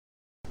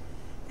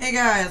Hey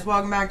guys,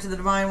 welcome back to the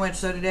Divine Witch.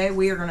 So today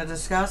we are going to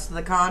discuss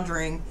The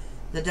Conjuring,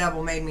 The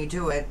Devil Made Me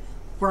Do It,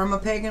 from a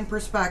pagan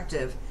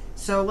perspective.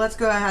 So let's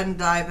go ahead and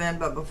dive in,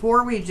 but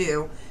before we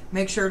do,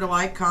 make sure to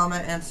like,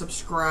 comment, and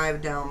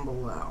subscribe down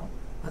below.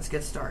 Let's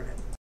get started.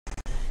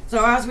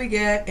 So as we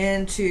get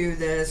into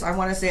this, I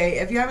want to say,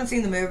 if you haven't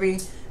seen the movie,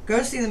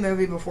 go see the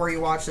movie before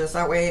you watch this.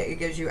 That way it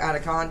gives you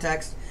added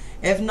context.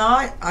 If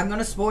not, I'm going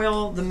to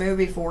spoil the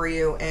movie for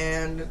you,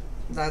 and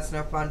that's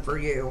no fun for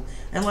you,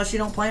 unless you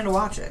don't plan to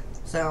watch it.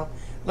 So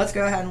let's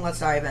go ahead and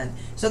let's dive in.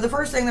 So the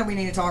first thing that we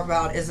need to talk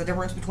about is the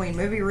difference between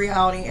movie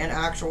reality and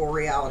actual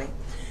reality.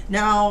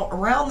 Now,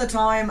 around the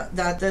time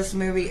that this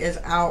movie is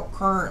out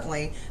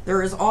currently,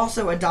 there is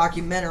also a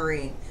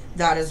documentary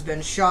that has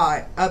been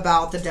shot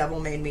about the Devil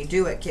Made Me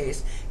Do It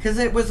case, because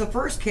it was the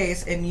first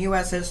case in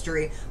U.S.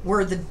 history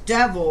where the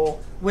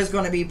devil was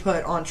going to be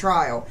put on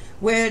trial,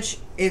 which,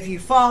 if you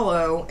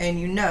follow and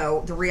you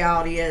know, the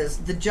reality is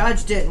the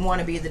judge didn't want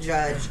to be the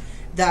judge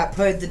that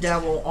put the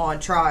devil on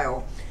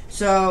trial.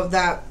 So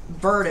that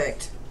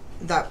verdict,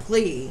 that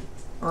plea,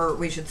 or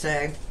we should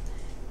say,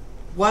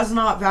 was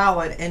not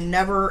valid and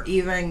never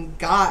even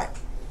got,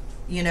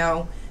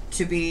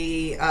 to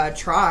be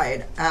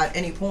tried at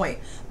any point.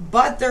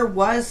 But there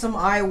was some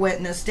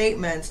eyewitness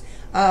statements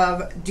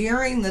of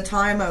during the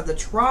time of the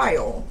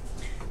trial,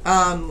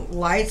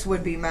 lights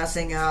would be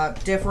messing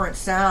up, different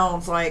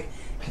sounds, like,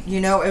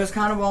 it was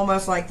kind of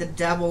almost like the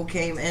devil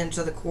came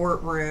into the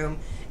courtroom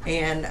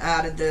and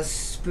added this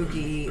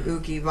spooky,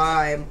 ooky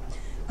vibe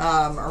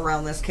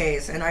around this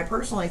case. And I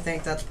personally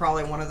think that's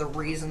probably one of the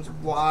reasons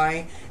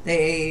why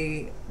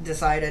they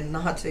decided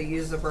not to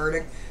use the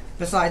verdict,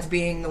 besides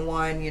being the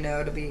one,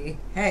 to be,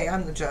 hey,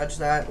 I'm the judge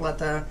that let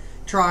the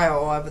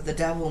trial of the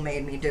devil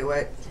made me do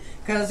it.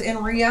 Because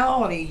in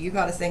reality, you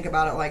got to think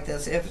about it like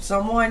this. If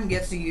someone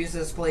gets to use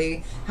this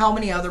plea, how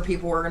many other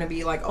people are going to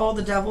be like, oh,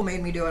 the devil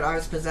made me do it, I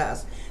was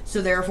possessed.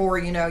 So therefore,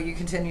 you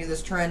continue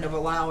this trend of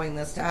allowing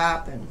this to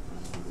happen.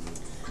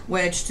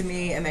 Which, to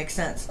me, it makes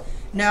sense.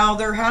 Now,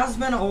 there has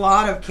been a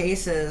lot of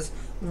cases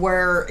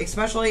where,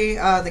 especially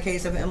the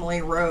case of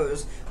Emily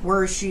Rose,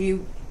 where she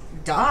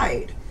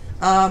died.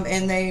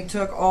 And they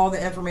took all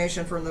the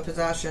information from the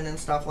possession and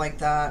stuff like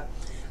that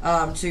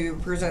to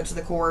present to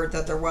the court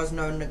that there was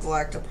no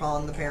neglect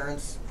upon the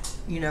parents'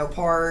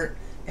 part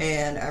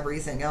and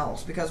everything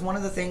else. Because one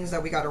of the things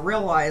that we got to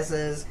realize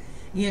is,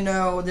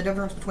 the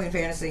difference between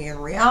fantasy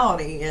and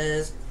reality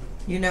is,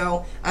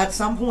 at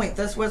some point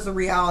this was the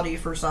reality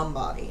for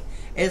somebody.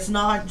 It's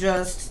not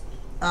just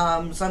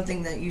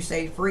something that you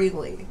say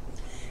freely.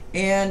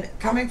 And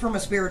coming from a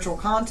spiritual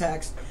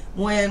context,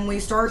 when we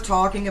start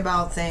talking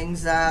about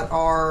things that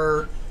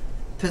are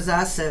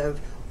possessive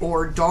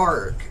or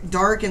dark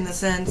in the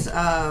sense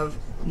of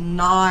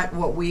not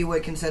what we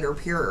would consider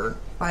pure.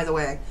 By the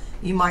way,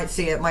 you might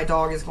see it, my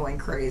dog is going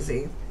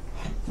crazy,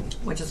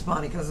 which is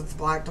funny because it's a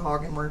black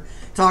dog and we're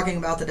talking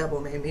about the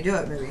Devil Made Me Do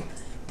It movie.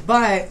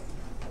 But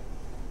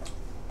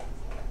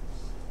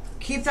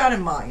keep that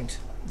in mind,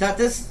 that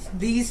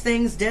these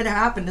things did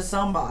happen to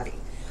somebody.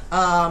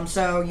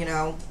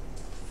 So,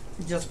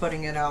 just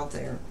putting it out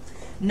there.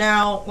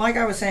 Now, like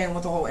I was saying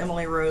with the whole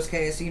Emily Rose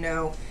case,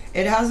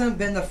 it hasn't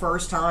been the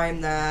first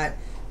time that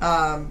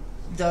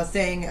the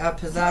thing of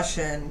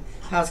possession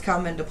has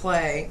come into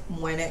play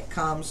when it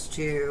comes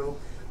to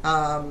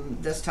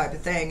this type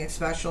of thing,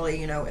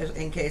 especially,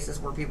 in cases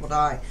where people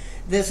die.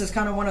 This is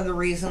kind of one of the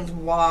reasons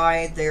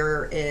why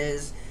there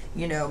is,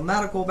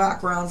 medical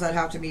backgrounds that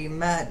have to be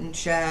met and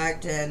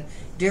checked, and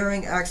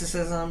during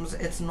exorcisms,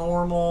 it's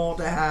normal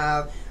to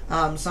have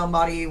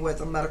somebody with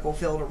a medical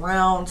field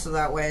around, so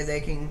that way they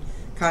can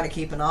kind of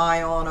keep an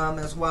eye on them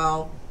as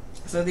well.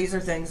 So these are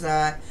things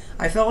that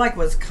I feel like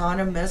was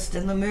kind of missed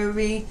in the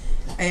movie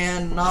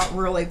and not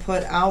really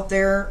put out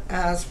there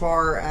as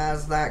far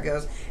as that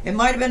goes. It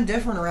might have been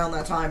different around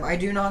that time. I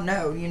do not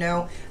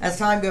know. As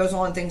time goes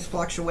on, things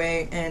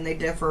fluctuate and they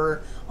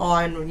differ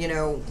on,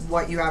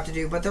 what you have to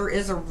do. But there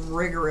is a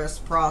rigorous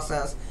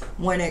process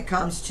when it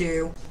comes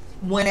to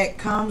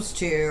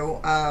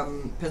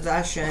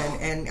possession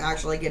and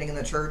actually getting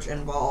the church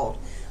involved.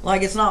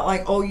 Like, it's not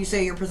like, oh, you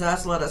say you're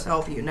possessed, let us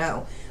help you.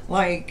 No.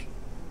 Like,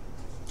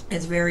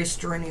 it's very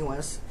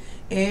strenuous.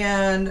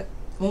 And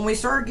when we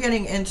start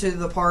getting into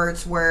the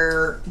parts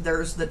where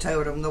there's the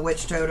totem, the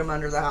witch totem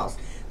under the house,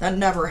 that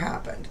never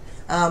happened.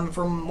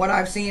 From what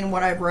I've seen,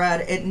 what I've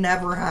read, it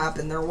never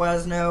happened. There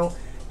was no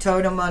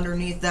totem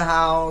underneath the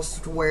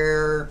house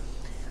where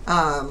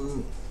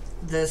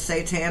the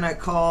satanic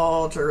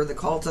cult or the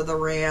cult of the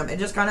ram. It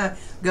just kind of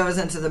goes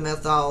into the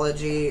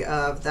mythology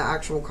of the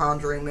actual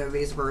Conjuring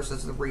movies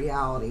versus the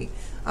reality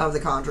of the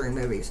Conjuring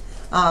movies.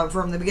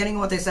 From the beginning,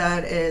 what they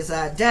said is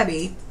that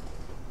Debbie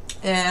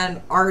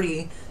and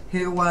Artie,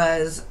 who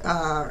was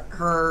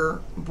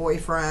her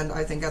boyfriend,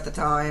 I think at the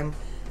time,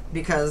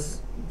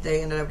 because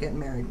they ended up getting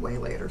married way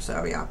later.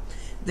 So yeah,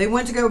 they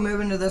went to go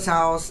move into this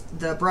house.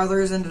 The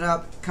brothers ended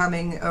up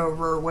coming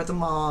over with the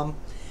mom.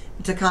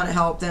 to kind of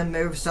help them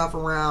move stuff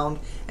around.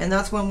 And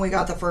that's when we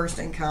got the first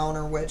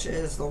encounter, which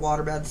is the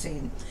waterbed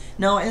scene.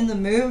 Now, in the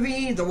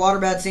movie, the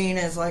waterbed scene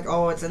is like,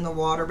 oh, it's in the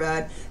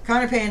waterbed,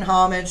 kind of paying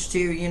homage to,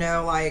 you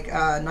know, like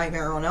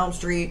Nightmare on Elm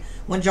Street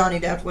when Johnny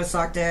Depp was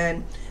sucked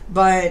in.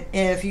 But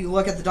if you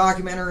look at the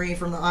documentary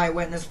from the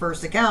eyewitness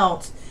first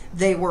accounts,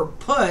 they were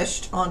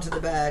pushed onto the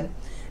bed,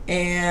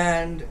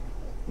 and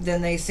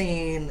then they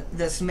seen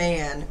this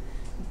man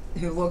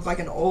who looked like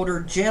an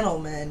older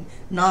gentleman,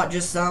 not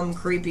just some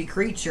creepy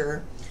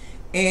creature,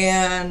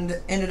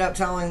 and ended up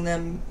telling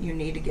them, you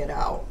need to get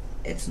out.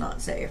 It's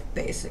not safe,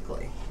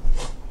 basically.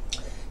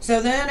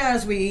 So then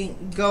as we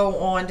go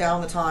on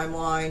down the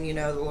timeline, you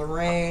know,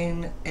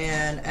 Lorraine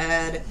and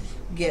Ed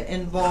get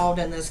involved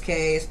in this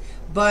case.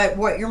 But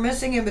what you're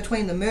missing in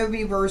between the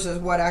movie versus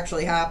what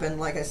actually happened,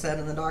 like I said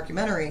in the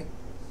documentary,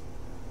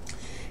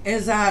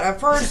 is that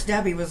at first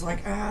Debbie was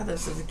like,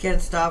 this is the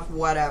kid stuff,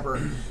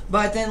 whatever.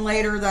 But then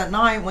later that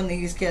night when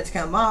these kids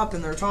come up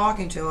and they're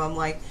talking to him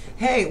like,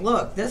 hey,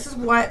 look, this is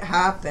what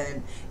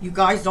happened. You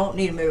guys don't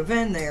need to move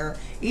in there.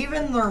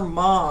 Even their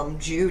mom,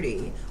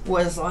 Judy,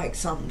 was like,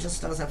 something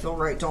just doesn't feel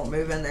right, don't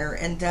move in there.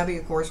 And Debbie,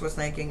 of course, was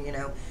thinking, you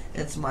know,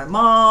 it's my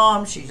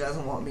mom, she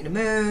doesn't want me to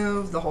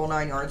move, the whole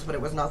 9 yards, but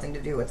it was nothing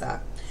to do with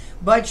that.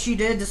 But she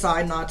did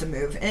decide not to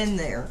move in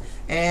there,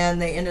 and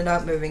they ended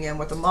up moving in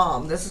with the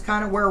mom. This is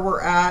kind of where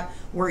we're at,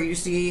 where you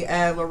see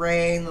Ed,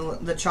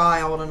 Lorraine, the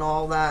child, and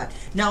all that.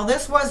 Now,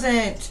 this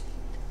wasn't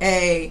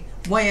a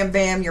wham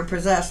bam, you're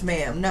possessed,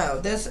 ma'am.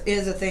 No, this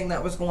is a thing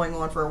that was going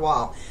on for a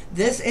while.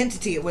 This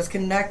entity was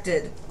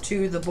connected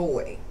to the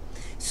boy.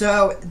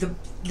 So the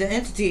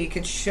entity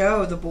could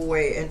show the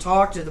boy and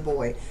talk to the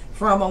boy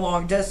from a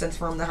long distance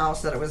from the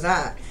house that it was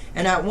at.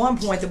 And at one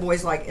point, the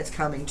boy's like, it's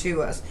coming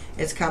to us.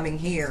 It's coming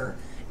here.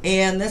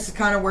 And this is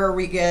kind of where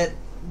we get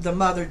the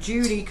mother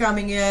Judy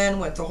coming in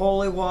with the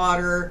holy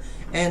water,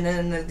 and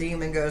then the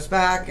demon goes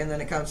back, and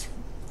then it comes.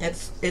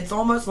 It's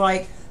almost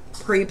like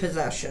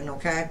pre-possession,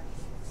 okay?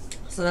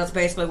 So that's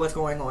basically what's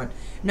going on.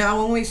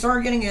 Now, when we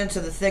start getting into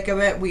the thick of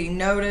it, we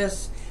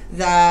notice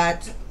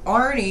that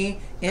Arnie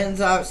ends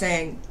up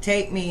saying,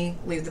 take me,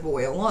 leave the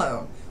boy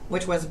alone,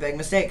 which was a big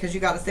mistake, because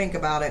you got to think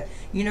about it.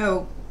 You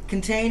know,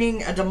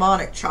 containing a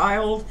demonic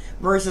child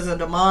versus a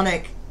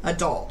demonic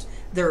adult.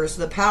 There's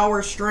the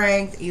power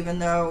strength, even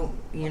though,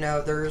 you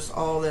know, there's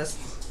all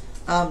this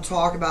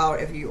talk about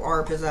if you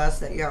are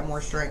possessed that you have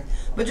more strength.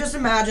 But just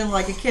imagine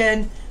like a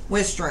kid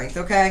with strength,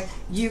 okay?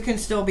 You can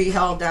still be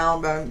held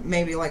down by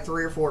maybe like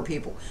 3 or 4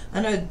 people.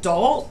 An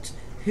adult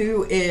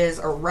who is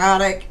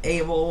erratic,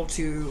 able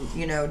to,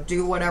 you know,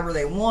 do whatever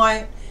they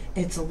want,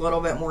 it's a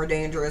little bit more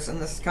dangerous. And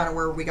this is kind of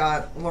where we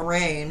got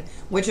Lorraine,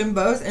 which in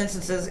both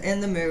instances in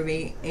the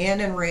movie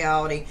and in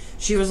reality,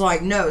 she was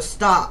like, no,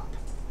 stop,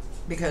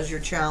 because you're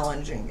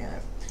challenging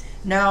it.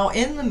 Now,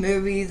 in the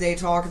movie, they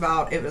talk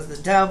about it was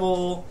the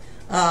devil.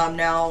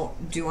 Now,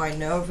 do I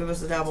know if it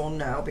was the devil?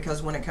 No,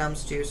 because when it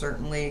comes to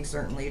certain leagues,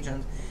 certain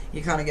legions,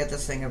 you kind of get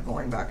this thing of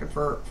going back and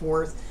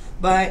forth.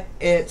 But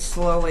it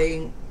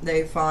slowly,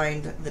 they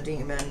find the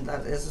demon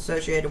that is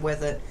associated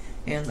with it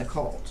and the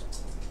cult.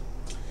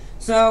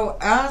 So,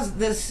 as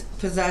this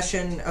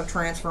possession of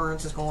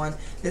transference is going,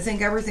 they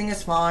think everything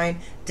is fine.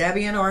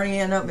 Debbie and Arnie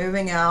end up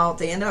moving out.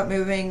 They end up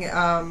moving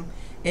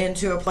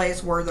into a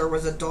place where there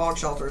was a dog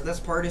shelter. This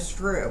part is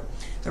true.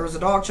 There was a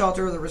dog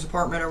shelter. There was an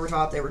apartment over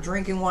top. They were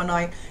drinking one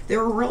night. They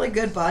were really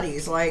good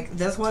buddies. Like,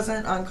 this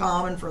wasn't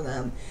uncommon for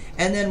them.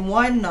 And then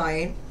one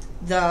night,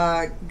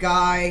 the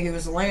guy who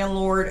was the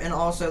landlord and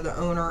also the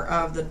owner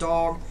of the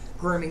dog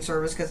grooming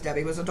service, because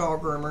Debbie was a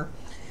dog groomer,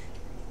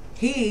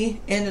 he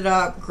ended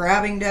up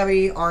grabbing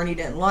Debbie. Arnie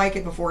didn't like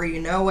it. Before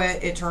you know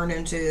it, it turned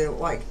into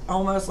like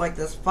almost like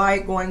this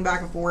fight going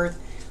back and forth.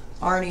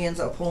 Arnie ends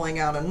up pulling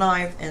out a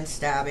knife and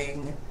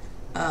stabbing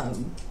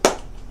the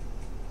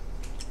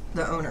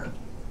owner.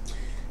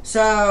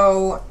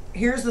 So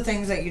here's the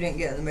things that you didn't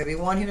get in the movie.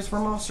 One, he was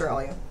from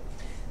Australia.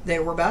 They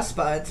were best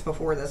buds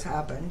before this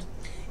happened.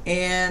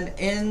 And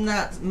in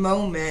that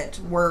moment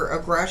where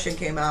aggression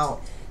came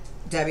out,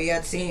 Debbie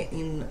had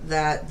seen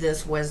that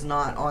this was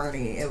not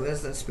Arnie. It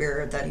was the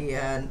spirit that he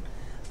had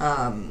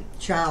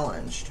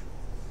challenged.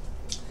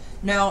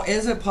 Now,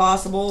 is it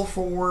possible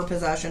for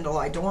possession to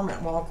lie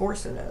dormant? Well, of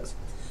course it is.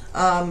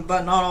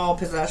 But not all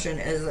possession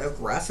is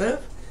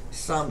aggressive.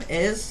 Some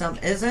is, some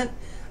isn't.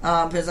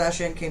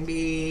 Possession can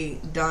be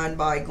done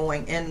by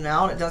going in and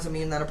out. It doesn't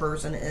mean that a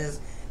person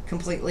is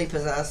completely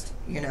possessed,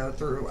 you know,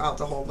 throughout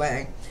the whole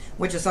way,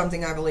 which is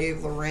something I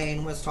believe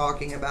Lorraine was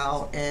talking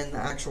about in the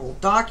actual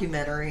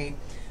documentary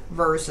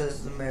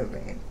versus the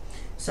movie.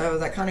 So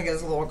that kind of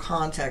gives a little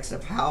context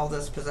of how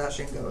this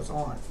possession goes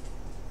on.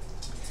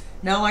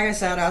 Now, like I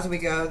said, as we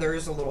go,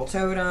 there's a little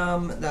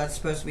totem that's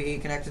supposed to be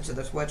connected to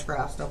this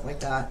witchcraft, stuff like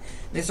that.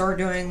 They start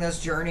doing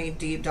this journey,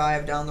 deep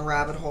dive down the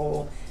rabbit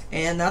hole,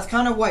 and that's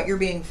kind of what you're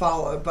being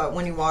followed. But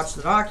when you watch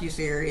the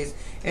docuseries,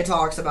 it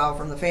talks about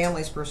from the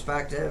family's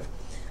perspective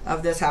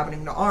of this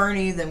happening to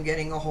Arnie, them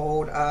getting a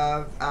hold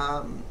of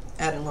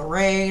Ed and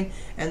Lorraine,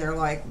 and they're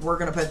like, we're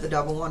going to put the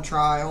devil on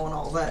trial and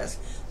all this.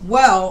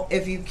 Well,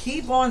 if you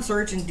keep on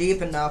searching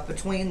deep enough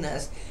between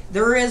this,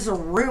 there is a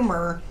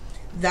rumor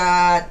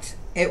that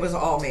it was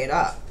all made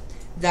up.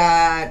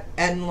 That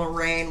Ed and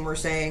Lorraine were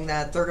saying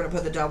that they're going to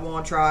put the devil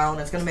on trial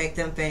and it's going to make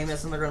them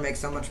famous and they're going to make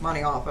so much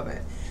money off of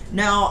it.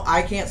 Now,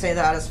 I can't say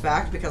that as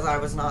fact because I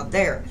was not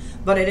there.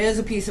 But it is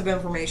a piece of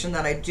information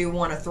that I do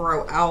want to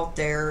throw out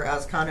there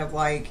as kind of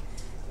like,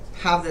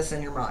 have this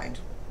in your mind.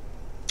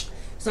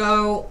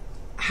 So,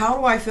 how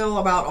do I feel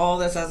about all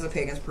this as a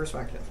pagan's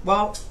perspective?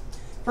 Well,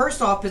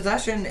 first off,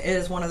 possession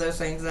is one of those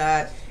things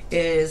that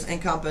is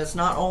encompassed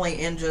not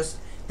only in just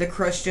the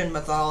Christian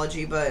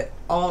mythology, but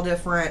all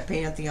different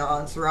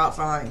pantheons throughout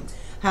time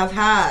have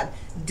had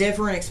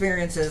different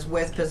experiences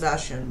with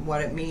possession,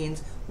 what it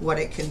means, what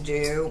it can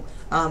do,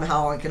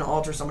 how it can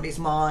alter somebody's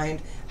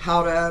mind,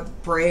 how to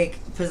break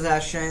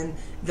possession.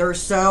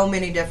 There's so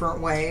many different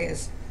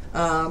ways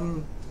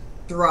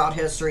throughout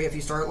history if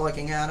you start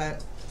looking at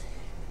it.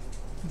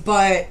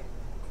 But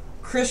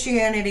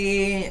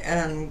Christianity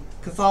and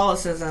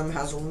Catholicism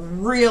has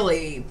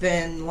really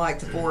been like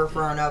the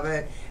forefront of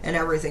it, and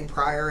everything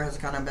prior has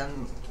kind of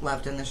been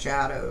left in the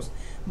shadows.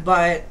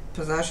 But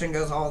possession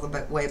goes all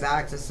the way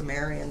back to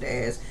Sumerian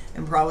days,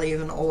 and probably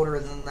even older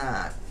than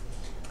that.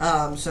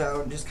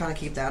 So just kind of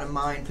keep that in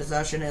mind.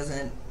 Possession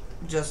isn't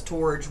just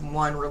towards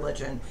one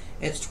religion,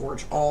 it's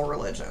towards all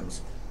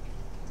religions.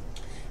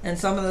 And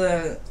some of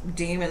the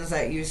demons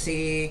that you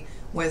see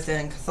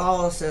within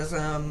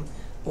Catholicism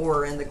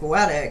or in the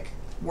Goetic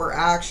were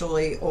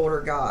actually older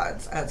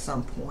gods at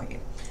some point.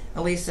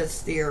 At least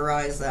it's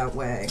theorized that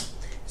way.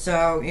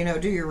 So,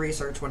 do your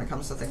research when it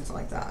comes to things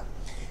like that.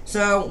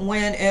 So,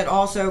 when it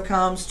also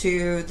comes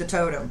to the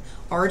totem,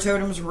 are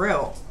totems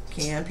real?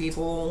 Can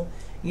people,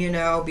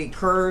 be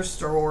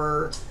cursed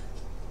or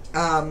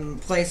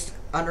placed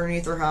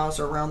underneath their house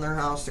or around their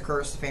house to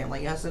curse the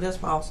family? Yes, it is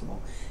possible.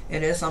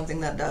 It is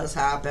something that does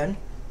happen.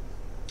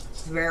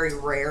 It's very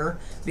rare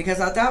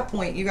because at that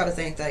point you got to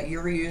think that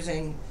you're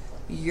using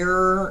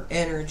your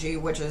energy,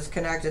 which is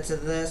connected to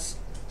this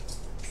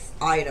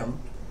item,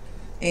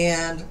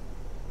 and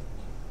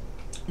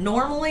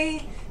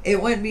normally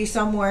it wouldn't be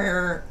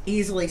somewhere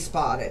easily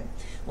spotted.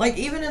 Like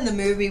even in the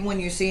movie when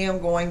you see him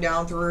going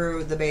down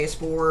through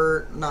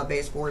the not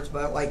baseboards,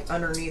 but like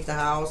underneath the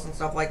house and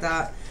stuff like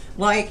that,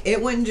 like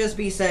it wouldn't just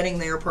be sitting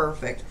there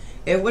perfect.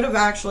 It would have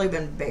actually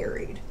been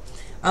buried.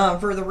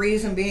 For the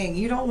reason being,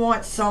 you don't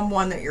want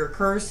someone that you're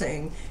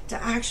cursing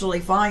to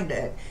actually find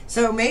it.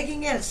 So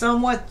making it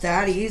somewhat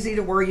that easy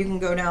to where you can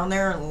go down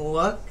there and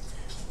look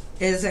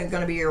isn't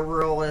going to be a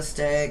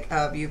realistic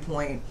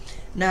viewpoint.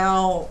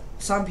 Now,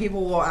 some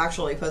people will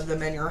actually put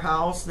them in your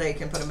house. They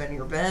can put them in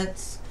your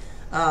vents,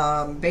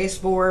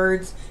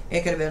 baseboards.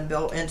 It could have been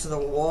built into the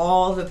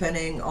wall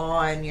depending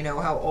on,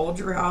 how old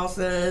your house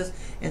is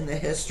and the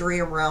history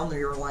around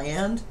your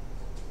land.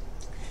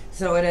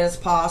 So it is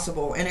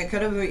possible. And it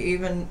could have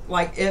even,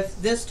 like, if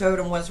this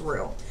totem was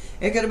real,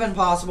 it could have been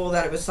possible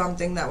that it was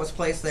something that was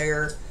placed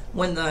there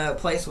when the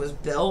place was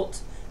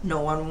built.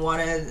 No one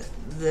wanted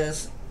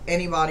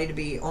anybody to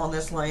be on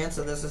this land,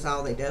 so this is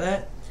how they did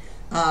it.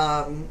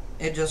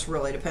 It just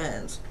really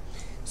depends.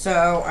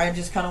 So I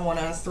just kind of want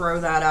to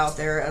throw that out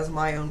there as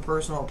my own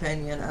personal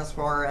opinion as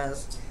far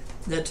as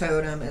the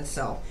totem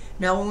itself.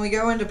 Now, when we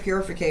go into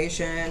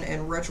purification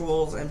and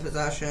rituals and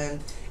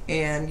possession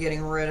and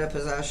getting rid of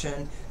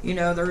possession,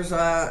 there's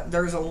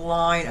a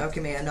line of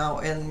command. Now,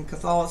 in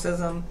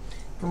Catholicism,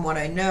 from what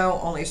I know,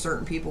 only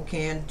certain people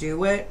can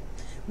do it,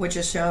 which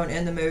is shown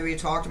in the movie,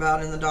 talked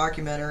about in the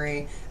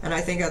documentary, and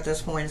I think at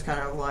this point it's kind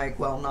of like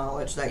well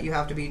knowledge that you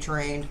have to be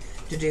trained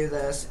to do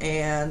this.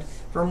 And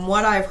from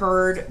what I've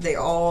heard, they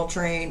all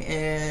train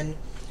in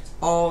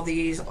all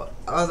these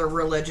other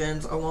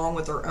religions along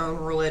with their own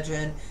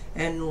religion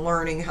and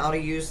learning how to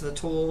use the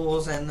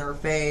tools and their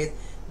faith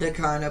to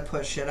kind of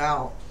push it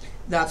out.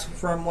 That's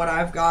from what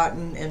I've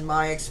gotten in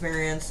my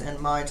experience and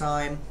my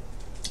time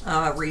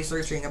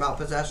researching about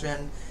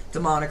possession,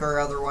 demonic or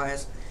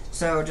otherwise.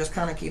 So just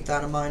kind of keep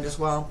that in mind as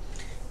well.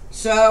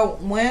 So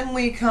when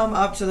we come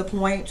up to the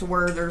point to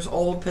where there's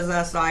old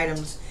possessed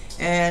items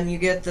and you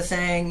get the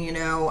saying,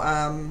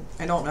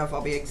 I don't know if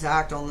I'll be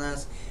exact on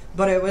this,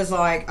 but it was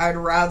like, I'd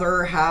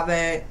rather have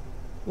it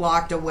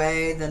locked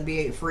away than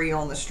be free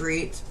on the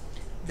streets.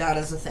 That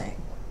is a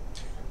thing.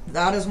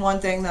 That is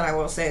one thing that I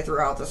will say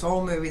throughout this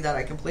whole movie that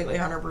I completely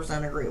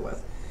 100% agree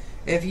with.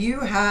 If you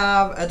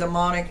have a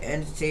demonic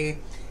entity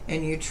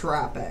and you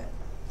trap it,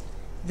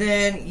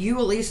 then you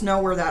at least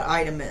know where that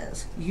item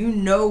is. You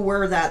know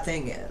where that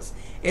thing is.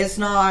 It's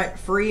not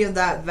free of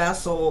that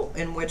vessel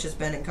in which it's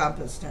been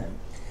encompassed in.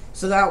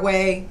 So that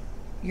way,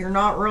 you're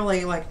not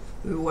really like,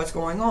 ooh, what's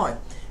going on?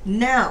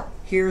 Now,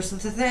 here's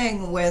the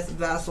thing with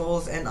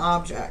vessels and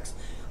objects.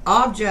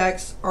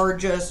 Objects are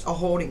just a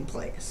holding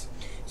place.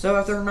 So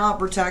if they're not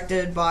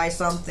protected by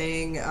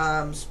something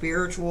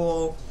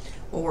spiritual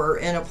or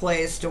in a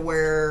place to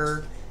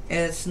where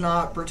it's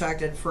not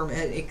protected from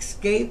it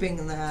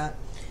escaping that,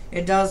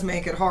 it does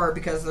make it hard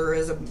because there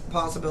is a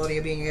possibility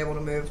of being able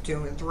to move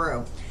to and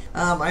through.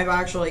 I've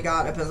actually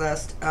got a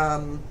possessed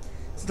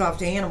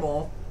stuffed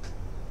animal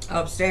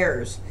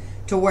upstairs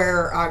to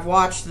where I've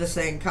watched this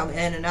thing come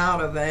in and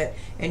out of it,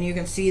 and you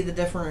can see the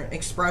different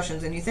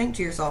expressions, and you think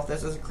to yourself,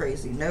 this is a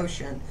crazy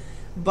notion,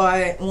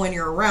 but when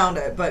you're around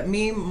it. But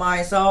me,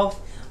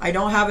 myself, I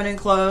don't have it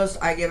enclosed.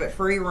 I give it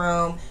free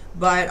roam,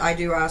 but I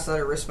do ask that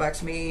it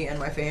respects me and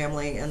my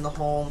family and the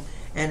home,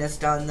 and it's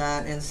done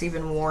that, and it's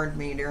even warned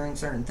me during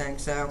certain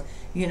things. So,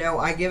 you know,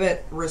 I give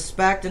it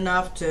respect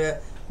enough to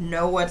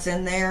know what's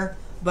in there,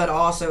 but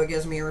also it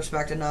gives me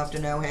respect enough to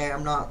know, hey,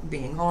 I'm not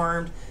being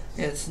harmed.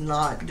 It's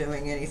not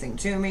doing anything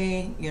to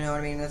me. You know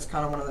what I mean? It's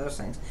kind of one of those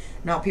things.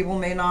 Now, people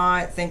may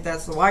not think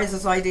that's the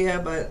wisest idea,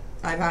 but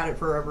I've had it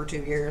for over 2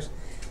 years.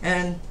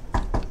 And,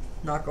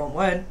 knock on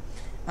wood,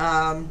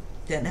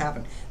 didn't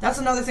happen. That's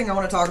another thing I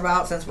want to talk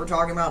about since we're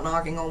talking about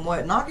knocking on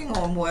wood. Knocking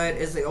on wood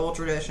is the old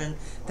tradition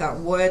that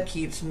wood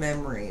keeps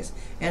memories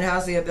and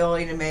has the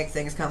ability to make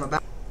things come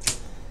about.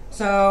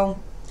 So,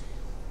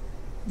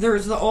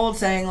 there's the old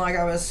saying, like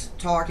I was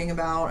talking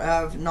about,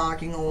 of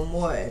knocking on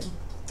wood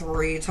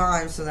 3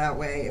 times so that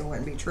way it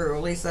wouldn't be true.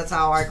 At least that's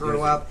how I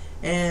grew up.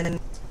 And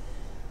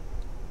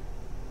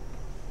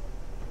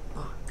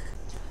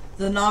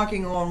the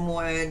knocking on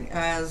wood,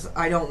 as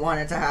I don't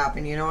want it to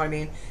happen, you know what I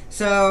mean?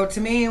 So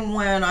to me,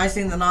 when I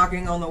seen the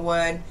knocking on the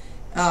wood,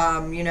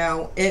 you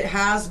know, it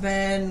has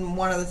been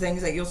one of the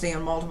things that you'll see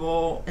in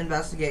multiple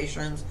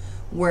investigations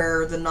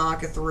where the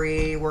knock of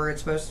 3, where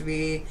it's supposed to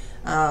be,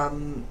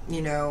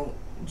 you know,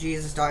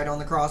 Jesus died on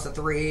the cross at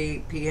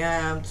 3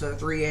 p.m. so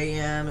 3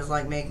 a.m. is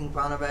like making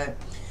fun of it.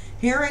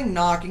 Hearing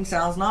knocking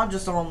sounds, not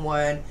just on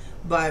wood,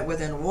 but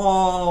within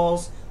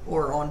walls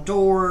or on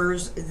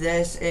doors,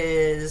 this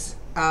is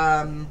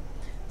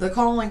the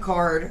calling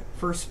card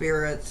for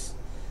spirits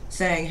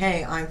saying,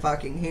 hey, I'm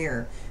fucking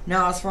here.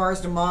 Now, as far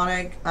as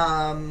demonic,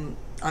 I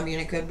mean,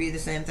 it could be the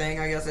same thing.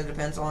 I guess it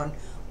depends on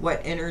what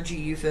energy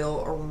you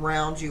feel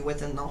around you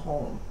within the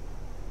home.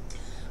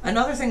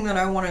 Another thing that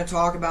I want to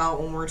talk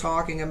about when we're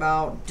talking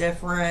about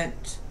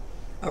different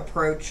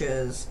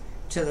approaches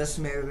to this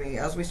movie,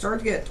 as we start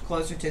to get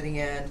closer to the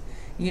end,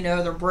 you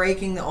know, they're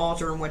breaking the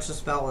altar in which the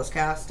spell is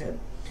casted.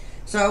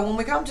 So when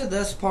we come to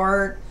this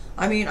part,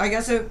 I mean, I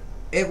guess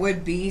it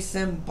would be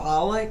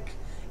symbolic,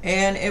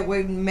 and it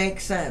would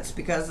make sense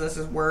because this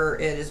is where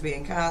it is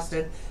being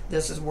casted.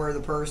 This is where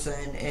the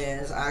person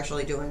is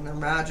actually doing their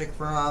magic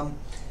from.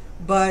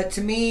 But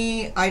to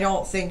me, I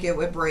don't think it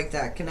would break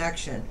that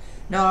connection.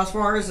 Now, as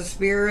far as the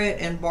spirit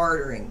and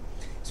bartering,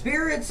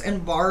 spirits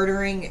and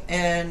bartering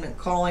and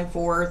calling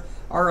forth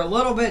are a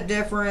little bit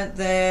different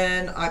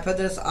than I put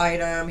this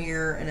item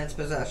here in its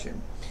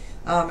possession.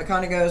 It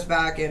kind of goes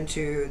back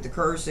into the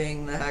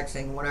cursing, the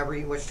hexing, whatever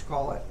you wish to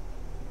call it.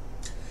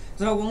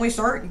 So when we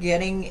start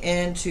getting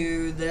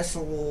into this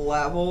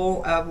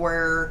level of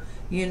where,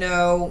 you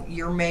know,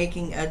 you're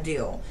making a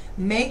deal.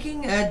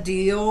 Making a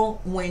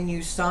deal when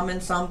you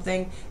summon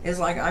something is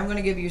like, I'm going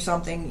to give you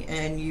something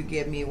and you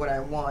give me what I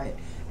want.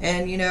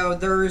 And, you know,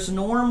 there's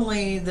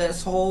normally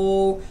this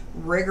whole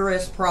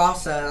rigorous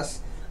process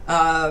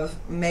of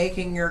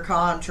making your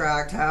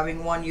contract,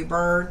 having one you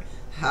burn,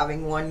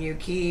 having one you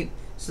keep,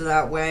 so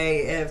that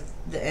way if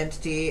the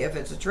entity, if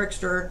it's a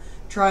trickster,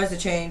 tries to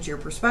change your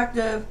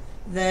perspective,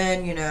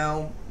 then, you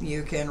know,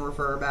 you can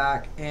refer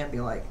back and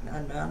be like,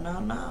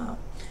 no.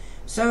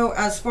 So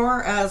as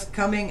far as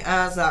coming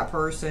as that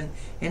person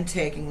and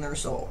taking their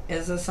soul,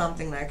 is this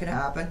something that could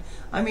happen?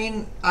 I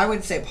mean, I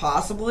would say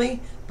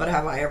possibly, but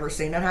have I ever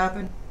seen it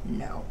happen?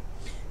 No.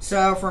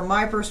 So from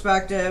my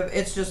perspective,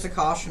 it's just a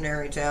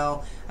cautionary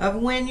tale of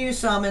when you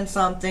summon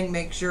something,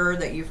 make sure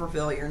that you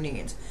fulfill your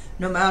needs.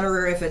 No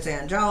matter if it's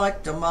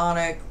angelic,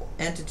 demonic,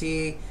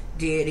 entity,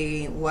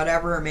 deity,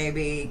 whatever it may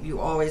be, you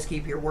always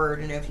keep your word,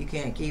 and if you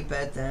can't keep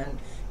it, then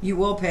you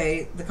will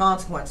pay the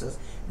consequences.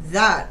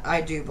 That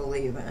I do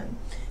believe in.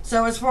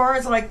 So as far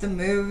as like the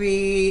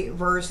movie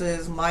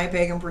versus my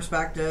pagan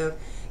perspective,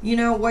 you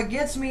know, what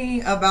gets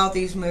me about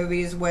these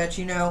movies, which,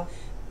 you know,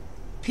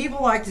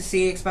 people like to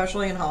see,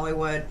 especially in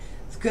Hollywood,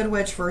 the good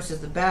witch versus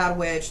the bad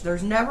witch,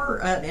 there's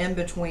never an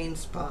in-between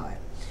spot.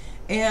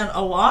 And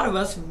a lot of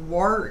us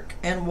work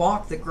and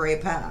walk the gray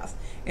path.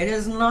 It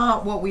is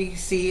not what we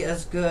see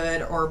as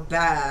good or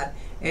bad.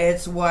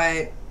 It's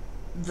what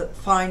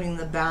finding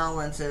the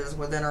balance is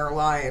within our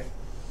life.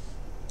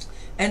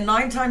 And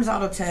 9 times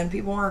out of 10,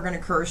 people aren't going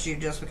to curse you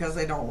just because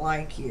they don't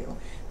like you.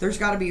 There's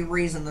got to be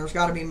reason. There's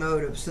got to be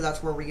motive. So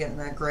that's where we get in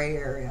that gray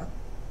area.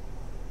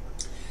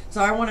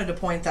 So I wanted to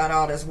point that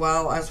out as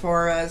well as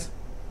far as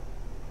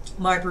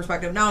my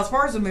perspective. Now, as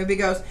far as the movie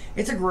goes,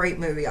 it's a great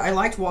movie. I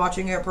liked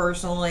watching it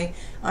personally.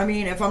 I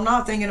mean, if I'm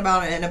not thinking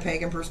about it in a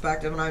pagan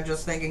perspective and I'm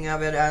just thinking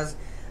of it as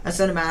a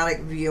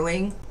cinematic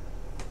viewing,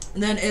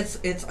 then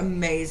it's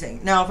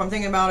amazing. Now, if I'm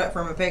thinking about it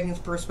from a pagan's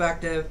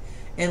perspective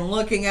and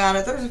looking at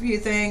it, there's a few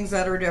things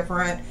that are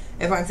different.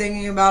 If I'm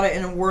thinking about it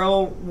in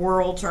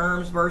world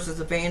terms versus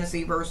the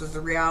fantasy versus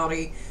the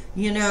reality,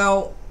 you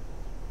know,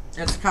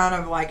 it's kind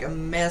of like a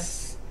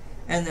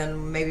and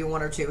then maybe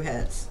one or two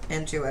hits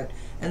into it,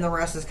 and the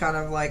rest is kind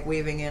of like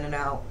weaving in and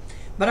out.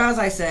 But as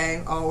I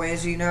say,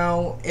 always,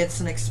 it's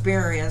an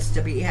experience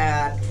to be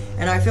had,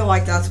 and I feel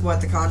like that's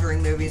what the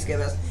Conjuring movies give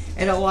us.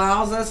 It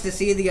allows us to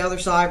see the other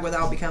side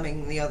without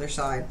becoming the other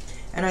side,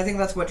 and I think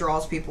that's what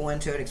draws people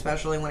into it,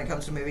 especially when it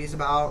comes to movies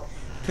about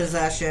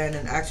possession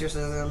and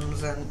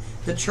exorcisms and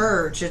the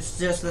church. It's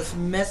just this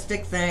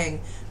mystic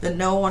thing that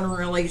no one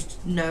really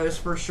knows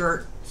for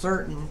sure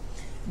certain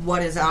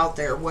what is out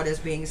there, what is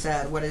being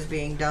said, what is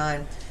being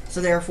done.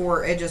 So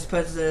therefore it just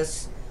puts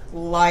this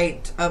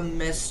light of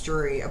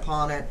mystery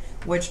upon it,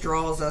 which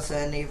draws us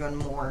in even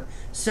more.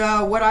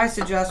 So would I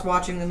suggest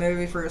watching the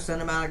movie for a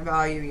cinematic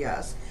value?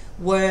 Yes.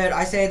 Would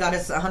I say that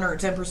it's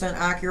 110%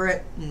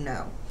 accurate?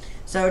 No.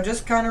 So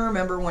just kind of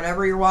remember,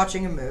 whenever you're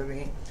watching a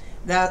movie,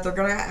 that they're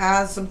going to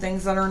add some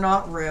things that are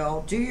not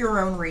real. Do your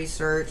own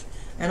research.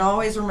 And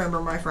always remember,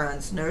 my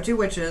friends, no two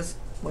witches,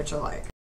 witch alike.